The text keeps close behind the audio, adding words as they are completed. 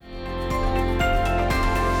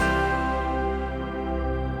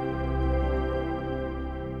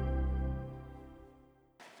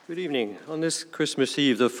Good evening. On this Christmas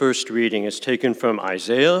Eve, the first reading is taken from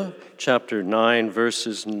Isaiah chapter 9,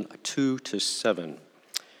 verses 2 to 7.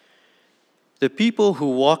 The people who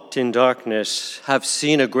walked in darkness have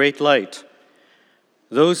seen a great light.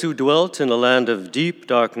 Those who dwelt in a land of deep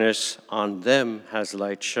darkness, on them has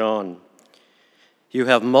light shone. You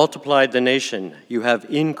have multiplied the nation. You have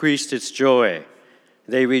increased its joy.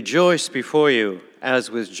 They rejoice before you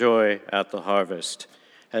as with joy at the harvest,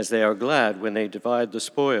 as they are glad when they divide the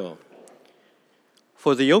spoil.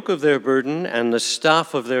 For the yoke of their burden and the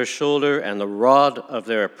staff of their shoulder and the rod of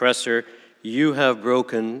their oppressor you have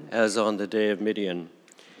broken as on the day of Midian.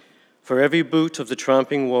 For every boot of the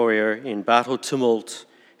tramping warrior in battle tumult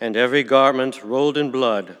and every garment rolled in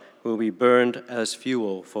blood will be burned as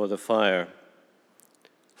fuel for the fire.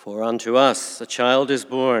 For unto us a child is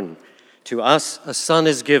born, to us a son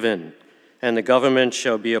is given, and the government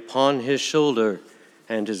shall be upon his shoulder,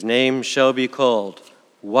 and his name shall be called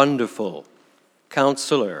Wonderful,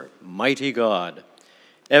 Counselor, Mighty God,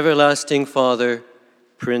 Everlasting Father,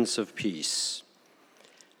 Prince of Peace.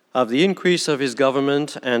 Of the increase of his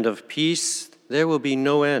government and of peace there will be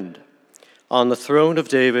no end, on the throne of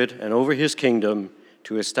David and over his kingdom,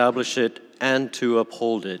 to establish it and to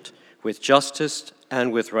uphold it with justice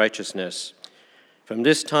and with righteousness, from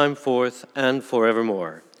this time forth and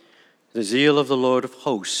forevermore. The zeal of the Lord of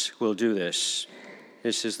hosts will do this.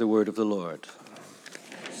 This is the word of the Lord.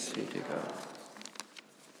 Thanks be to God.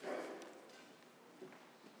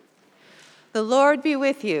 The Lord be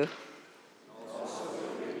with you. Also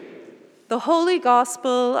with you. The Holy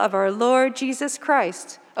Gospel of our Lord Jesus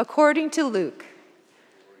Christ, according to Luke.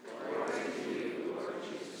 Glory to you, Lord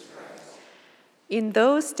Jesus Christ. In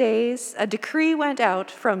those days, a decree went out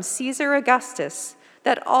from Caesar Augustus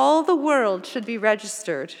that all the world should be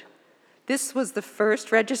registered. This was the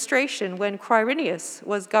first registration when Quirinius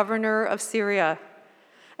was governor of Syria,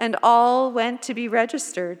 and all went to be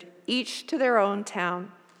registered, each to their own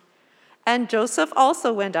town. And Joseph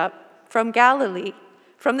also went up from Galilee,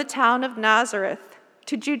 from the town of Nazareth,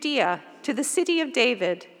 to Judea, to the city of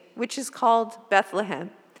David, which is called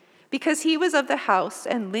Bethlehem, because he was of the house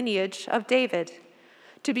and lineage of David,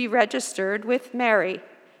 to be registered with Mary,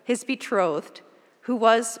 his betrothed, who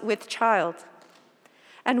was with child.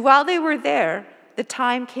 And while they were there, the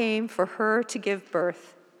time came for her to give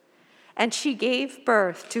birth. And she gave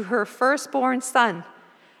birth to her firstborn son,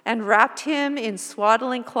 and wrapped him in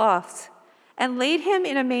swaddling cloths, and laid him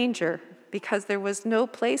in a manger, because there was no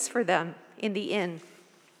place for them in the inn.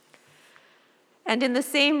 And in the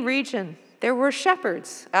same region there were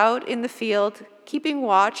shepherds out in the field, keeping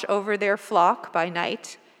watch over their flock by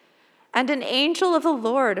night. And an angel of the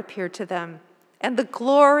Lord appeared to them, and the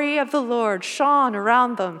glory of the Lord shone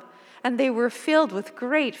around them, and they were filled with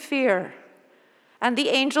great fear. And the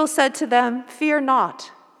angel said to them, "Fear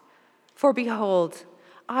not, for behold,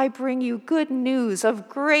 I bring you good news of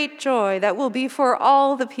great joy that will be for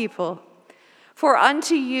all the people. For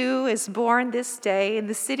unto you is born this day in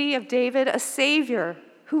the city of David a Savior,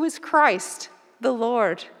 who is Christ the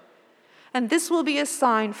Lord. And this will be a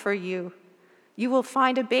sign for you. You will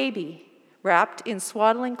find a baby wrapped in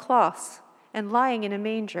swaddling cloths and lying in a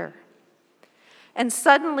manger." And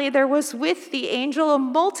suddenly there was with the angel a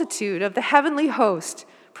multitude of the heavenly host,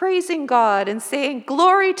 praising God and saying,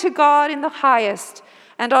 "Glory to God in the highest,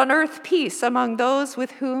 and on earth peace among those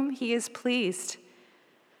with whom he is pleased."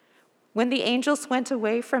 When the angels went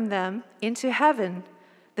away from them into heaven,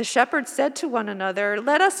 the shepherds said to one another,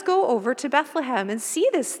 "Let us go over to Bethlehem and see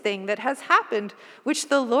this thing that has happened, which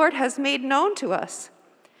the Lord has made known to us."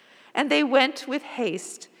 And they went with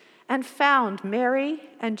haste and found Mary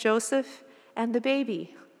and Joseph and the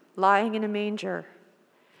baby lying in a manger.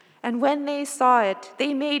 And when they saw it,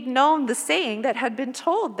 they made known the saying that had been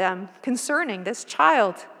told them concerning this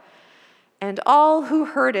child. And all who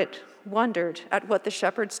heard it wondered at what the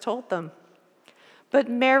shepherds told them. But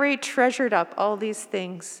Mary treasured up all these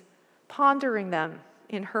things, pondering them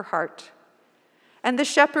in her heart. And the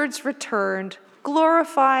shepherds returned,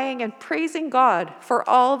 glorifying and praising God for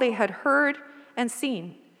all they had heard and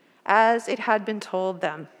seen, as it had been told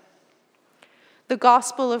them. The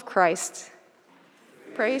Gospel of Christ.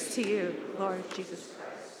 Praise to you, Lord Jesus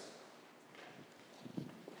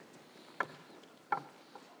Christ.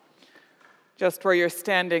 Just where you're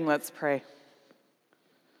standing, let's pray.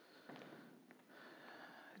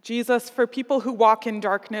 Jesus, for people who walk in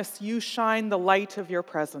darkness, you shine the light of your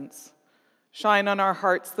presence. Shine on our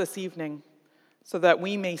hearts this evening, so that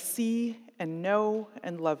we may see and know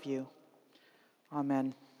and love you.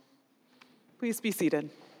 Amen. Please be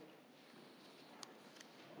seated.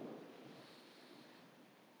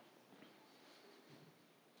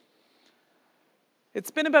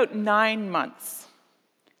 It's been about 9 months.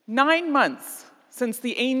 9 months since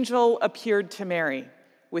the angel appeared to Mary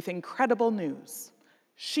with incredible news.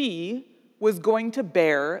 She was going to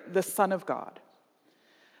bear the Son of God.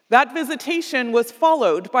 That visitation was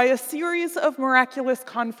followed by a series of miraculous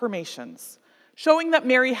confirmations, showing that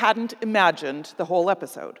Mary hadn't imagined the whole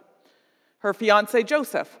episode. Her fiancé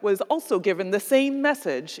Joseph was also given the same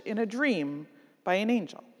message in a dream by an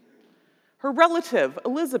angel. Her relative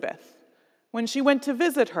Elizabeth, when she went to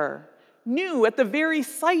visit her, knew at the very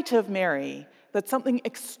sight of Mary that something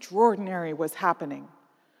extraordinary was happening,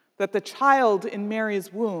 that the child in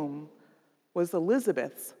Mary's womb was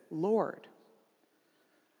Elizabeth's Lord.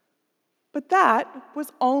 But that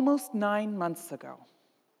was almost 9 months ago.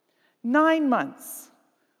 9 months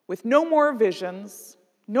with no more visions,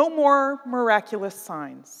 no more miraculous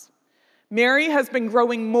signs. Mary has been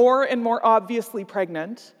growing more and more obviously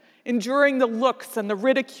pregnant, enduring the looks and the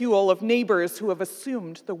ridicule of neighbors who have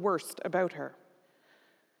assumed the worst about her.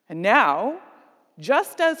 And now,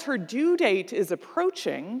 just as her due date is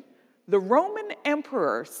approaching, the Roman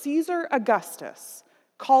Emperor Caesar Augustus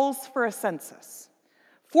calls for a census,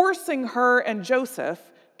 forcing her and Joseph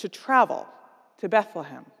to travel to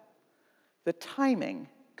Bethlehem. The timing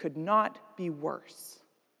could not be worse.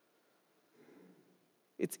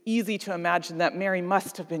 It's easy to imagine that Mary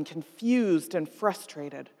must have been confused and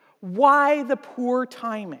frustrated. Why the poor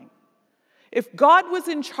timing? If God was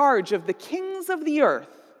in charge of the kings of the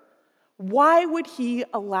earth, why would he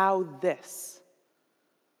allow this?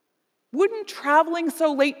 Wouldn't traveling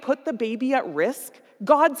so late put the baby at risk?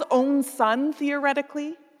 God's own son,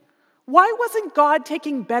 theoretically? Why wasn't God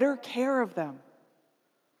taking better care of them?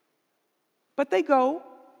 But they go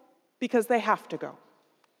because they have to go.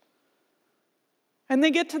 And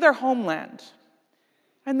they get to their homeland,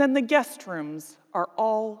 and then the guest rooms are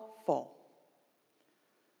all full.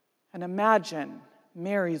 And imagine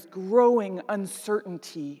Mary's growing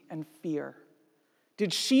uncertainty and fear.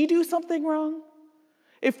 Did she do something wrong?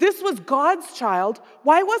 If this was God's child,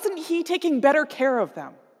 why wasn't he taking better care of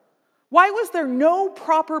them? Why was there no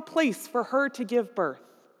proper place for her to give birth?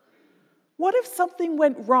 What if something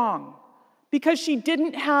went wrong because she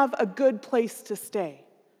didn't have a good place to stay?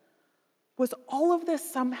 Was all of this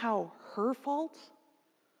somehow her fault?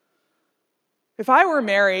 If I were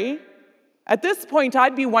Mary, at this point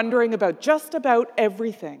I'd be wondering about just about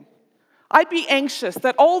everything. I'd be anxious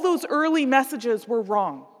that all those early messages were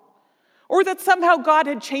wrong, or that somehow God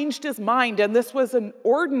had changed his mind and this was an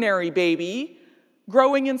ordinary baby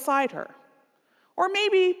growing inside her. Or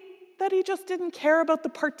maybe that he just didn't care about the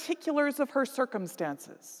particulars of her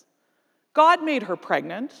circumstances. God made her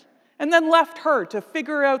pregnant and then left her to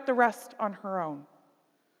figure out the rest on her own.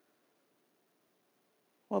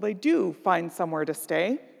 Well, they do find somewhere to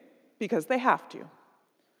stay because they have to.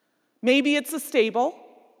 Maybe it's a stable,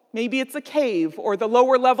 maybe it's a cave or the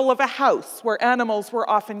lower level of a house where animals were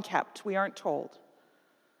often kept. We aren't told.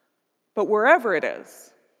 But wherever it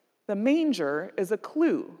is, the manger is a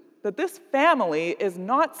clue that this family is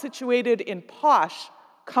not situated in posh,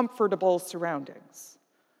 comfortable surroundings.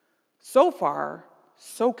 So far,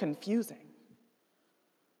 so confusing.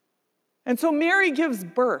 And so Mary gives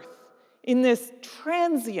birth in this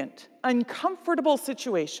transient, uncomfortable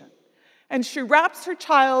situation. And she wraps her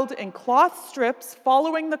child in cloth strips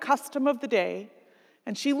following the custom of the day,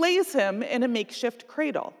 and she lays him in a makeshift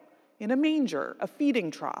cradle, in a manger, a feeding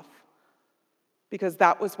trough, because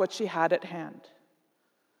that was what she had at hand.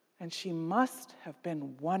 And she must have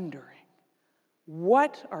been wondering,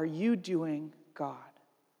 what are you doing, God?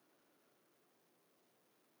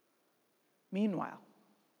 Meanwhile,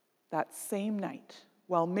 that same night,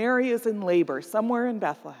 while Mary is in labor somewhere in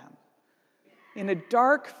Bethlehem, in a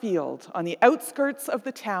dark field on the outskirts of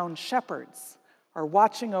the town, shepherds are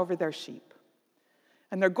watching over their sheep.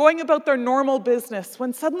 And they're going about their normal business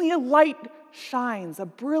when suddenly a light shines, a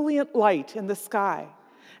brilliant light in the sky,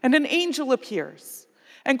 and an angel appears.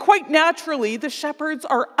 And quite naturally, the shepherds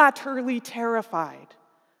are utterly terrified.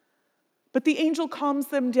 But the angel calms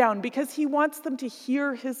them down because he wants them to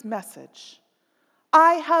hear his message.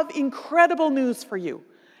 I have incredible news for you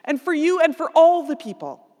and for all the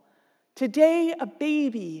people. Today, a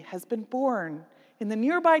baby has been born in the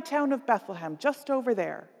nearby town of Bethlehem, just over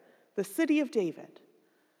there, the city of David.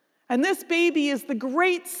 And this baby is the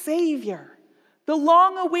great Savior, the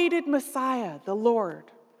long-awaited Messiah, the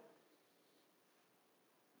Lord.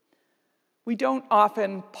 We don't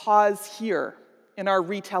often pause here in our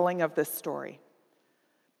retelling of this story,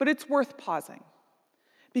 but it's worth pausing.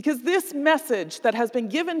 Because this message that has been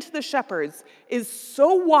given to the shepherds is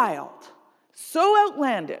so wild, so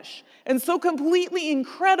outlandish, and so completely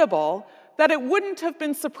incredible that it wouldn't have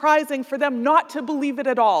been surprising for them not to believe it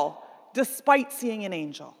at all, despite seeing an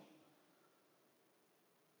angel.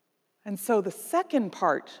 And so the second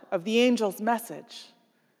part of the angel's message,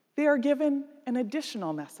 they are given an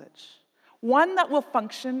additional message, one that will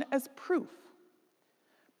function as proof.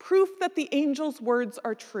 Proof that the angel's words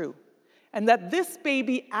are true and that this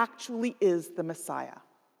baby actually is the Messiah.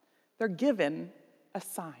 They're given a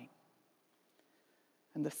sign.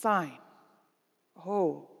 And the sign,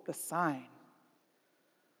 the sign.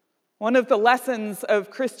 One of the lessons of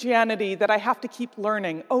Christianity that I have to keep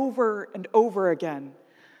learning over and over again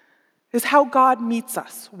is how God meets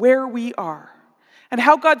us where we are, and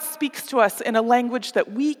how God speaks to us in a language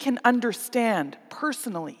that we can understand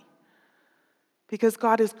personally, because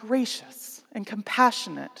God is gracious and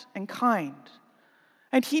compassionate and kind,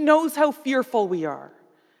 and He knows how fearful we are,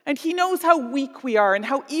 and He knows how weak we are and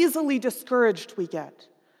how easily discouraged we get,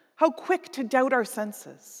 how quick to doubt our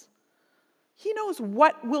senses. He knows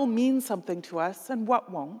what will mean something to us and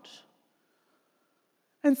what won't.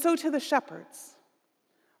 And so to the shepherds,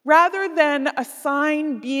 rather than a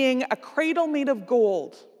sign being a cradle made of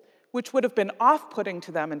gold, which would have been off-putting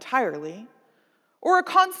to them entirely, or a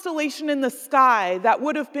constellation in the sky that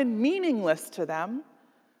would have been meaningless to them,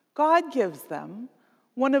 God gives them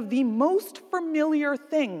one of the most familiar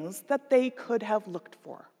things that they could have looked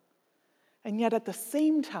for. And yet at the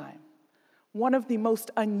same time, one of the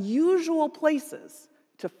most unusual places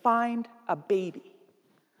to find a baby,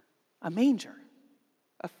 a manger,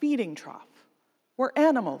 a feeding trough, where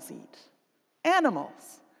animals eat.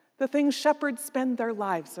 Animals, the things shepherds spend their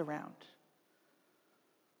lives around.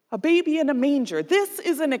 A baby in a manger. This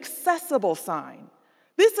is an accessible sign.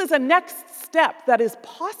 This is a next step that is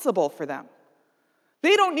possible for them.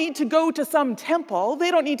 They don't need to go to some temple.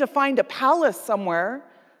 They don't need to find a palace somewhere.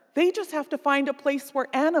 They just have to find a place where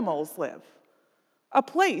animals live. A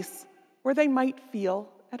place where they might feel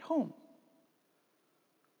at home.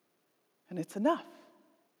 And it's enough.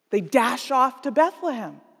 They dash off to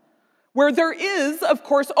Bethlehem, where there is, of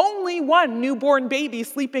course, only one newborn baby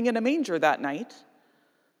sleeping in a manger that night.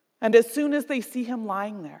 And as soon as they see him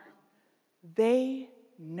lying there, they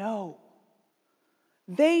know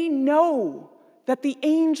that the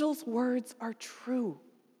angel's words are true.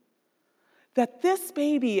 That this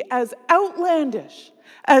baby, as outlandish,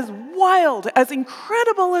 as wild, as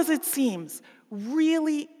incredible as it seems,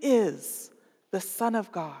 really is the Son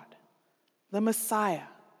of God, the Messiah,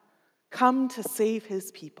 come to save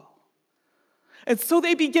his people. And so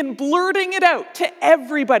they begin blurting it out to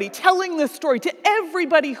everybody, telling this story to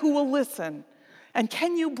everybody who will listen. And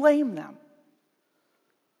can you blame them?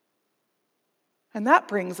 And that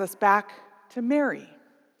brings us back to Mary,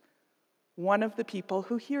 one of the people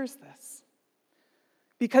who hears this.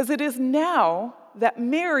 Because it is now that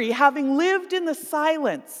Mary, having lived in the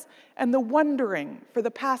silence and the wondering for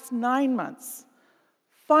the past 9 months,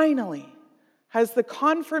 finally has the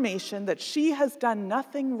confirmation that she has done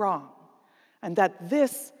nothing wrong and that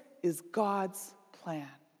this is God's plan.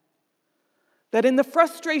 That in the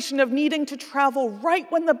frustration of needing to travel right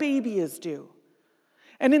when the baby is due,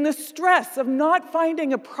 and in the stress of not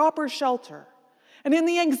finding a proper shelter, and in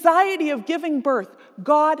the anxiety of giving birth,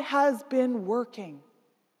 God has been working.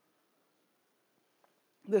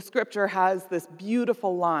 The scripture has this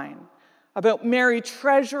beautiful line about Mary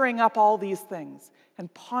treasuring up all these things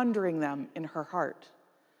and pondering them in her heart.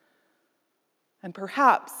 And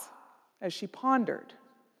perhaps, as she pondered,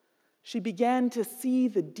 she began to see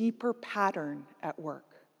the deeper pattern at work,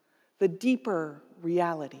 the deeper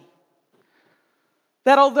reality.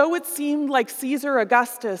 That although it seemed like Caesar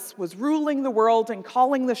Augustus was ruling the world and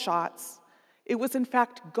calling the shots, it was in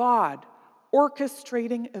fact God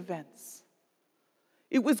orchestrating events.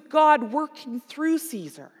 It was God working through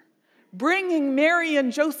Caesar, bringing Mary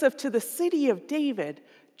and Joseph to the city of David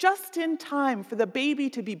just in time for the baby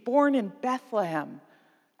to be born in Bethlehem,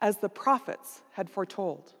 as the prophets had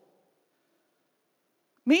foretold.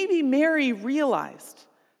 Maybe Mary realized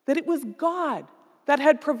that it was God that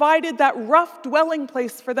had provided that rough dwelling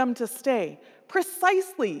place for them to stay,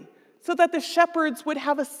 precisely so that the shepherds would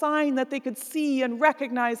have a sign that they could see and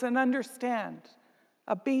recognize and understand: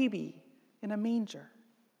 a baby in a manger.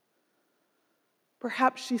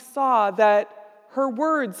 Perhaps she saw that her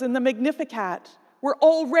words in the Magnificat were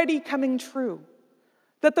already coming true,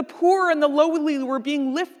 that the poor and the lowly were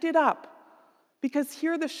being lifted up, because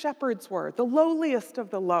here the shepherds were, the lowliest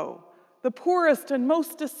of the low, the poorest and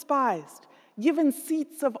most despised, given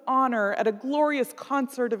seats of honor at a glorious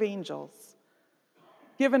concert of angels,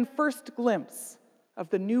 given first glimpse of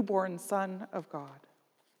the newborn Son of God.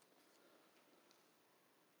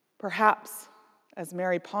 Perhaps, as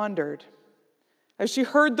Mary pondered, As she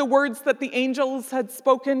heard the words that the angels had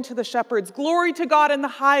spoken to the shepherds, "Glory to God in the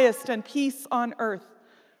highest and peace on earth,"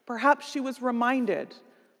 perhaps she was reminded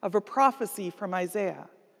of a prophecy from Isaiah.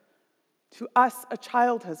 "To us a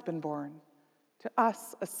child has been born, to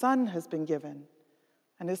us a son has been given,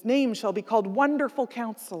 and his name shall be called Wonderful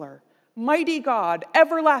Counselor, Mighty God,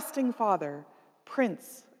 Everlasting Father,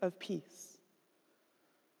 Prince of Peace."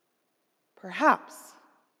 Perhaps,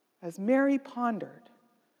 as Mary pondered,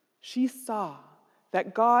 she saw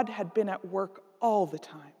that God had been at work all the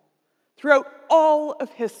time, throughout all of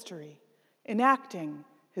history, enacting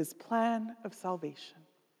his plan of salvation.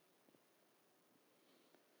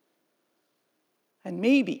 And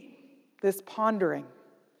maybe this pondering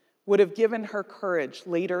would have given her courage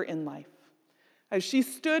later in life, as she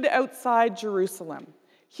stood outside Jerusalem,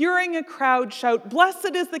 hearing a crowd shout,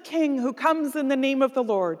 "Blessed is the King who comes in the name of the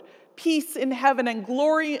Lord, peace in heaven and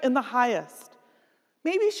glory in the highest."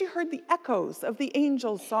 Maybe she heard the echoes of the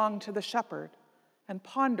angel's song to the shepherd and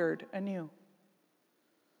pondered anew.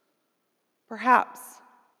 Perhaps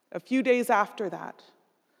a few days after that,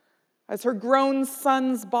 as her grown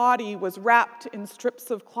son's body was wrapped in strips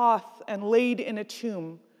of cloth and laid in a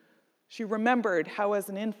tomb, she remembered how as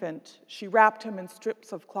an infant she wrapped him in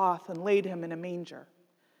strips of cloth and laid him in a manger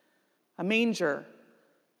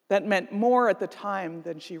that meant more at the time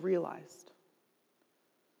than she realized.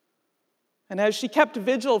 And as she kept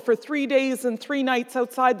vigil for 3 days and 3 nights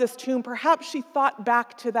outside this tomb, perhaps she thought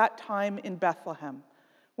back to that time in Bethlehem,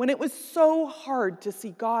 when it was so hard to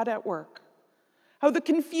see God at work, how the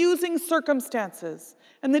confusing circumstances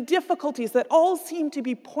and the difficulties that all seemed to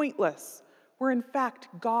be pointless were in fact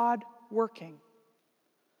God working.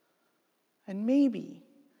 And maybe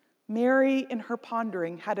Mary, in her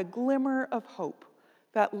pondering, had a glimmer of hope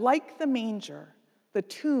that, like the manger, the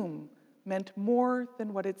tomb meant more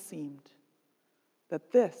than what it seemed,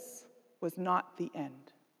 that this was not the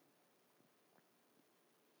end.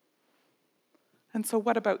 And so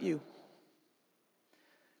what about you?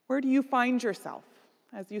 Where do you find yourself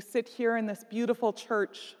as you sit here in this beautiful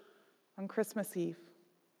church on Christmas Eve?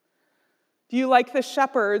 Do you, like the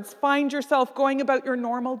shepherds, find yourself going about your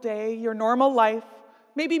normal day, your normal life,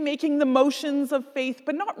 maybe making the motions of faith,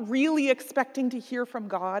 but not really expecting to hear from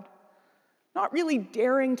God, not really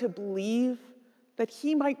daring to believe that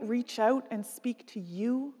he might reach out and speak to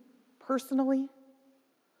you personally?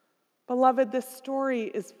 Beloved, this story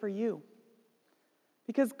is for you,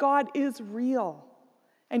 because God is real,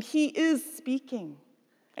 and he is speaking,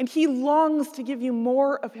 and he longs to give you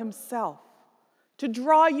more of himself, to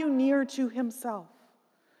draw you near to himself.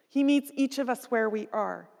 He meets each of us where we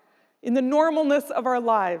are, in the normalness of our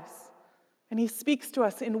lives, and he speaks to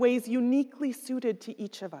us in ways uniquely suited to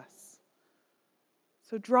each of us.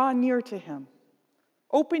 So draw near to him.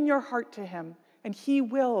 Open your heart to him, and he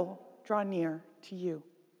will draw near to you.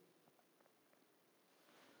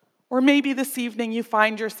 Or maybe this evening you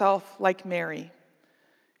find yourself like Mary,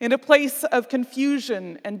 in a place of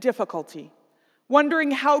confusion and difficulty,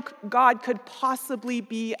 wondering how God could possibly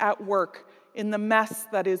be at work in the mess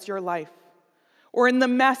that is your life, or in the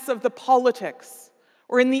mess of the politics,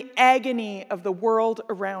 or in the agony of the world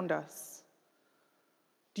around us.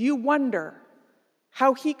 Do you wonder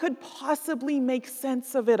how he could possibly make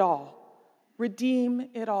sense of it all, redeem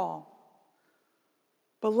it all?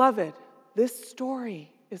 Beloved, this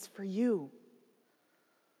story is for you.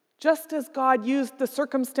 Just as God used the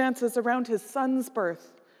circumstances around his son's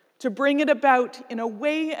birth to bring it about in a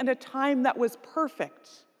way and a time that was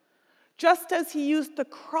perfect, just as he used the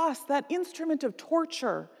cross, that instrument of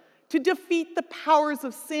torture, to defeat the powers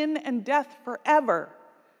of sin and death forever,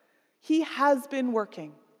 he has been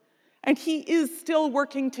working. And he is still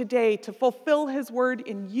working today to fulfill his word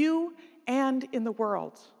in you and in the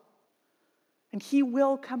world. And he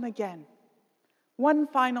will come again, one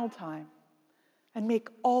final time, and make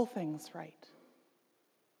all things right.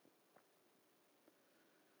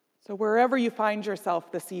 So wherever you find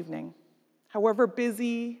yourself this evening, however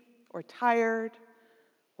busy or tired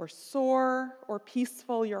or sore or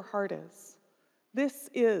peaceful your heart is, this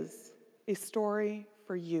is a story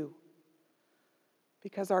for you.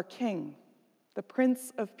 Because our King, the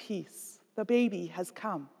Prince of Peace, the baby, has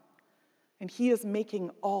come, and he is making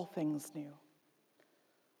all things new.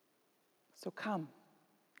 So come,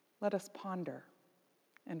 let us ponder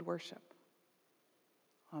and worship.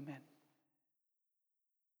 Amen.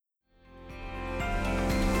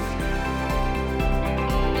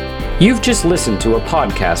 You've just listened to a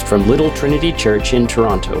podcast from Little Trinity Church in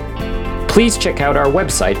Toronto. Please check out our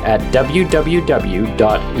website at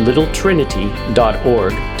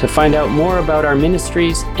www.littletrinity.org to find out more about our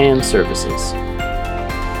ministries and services.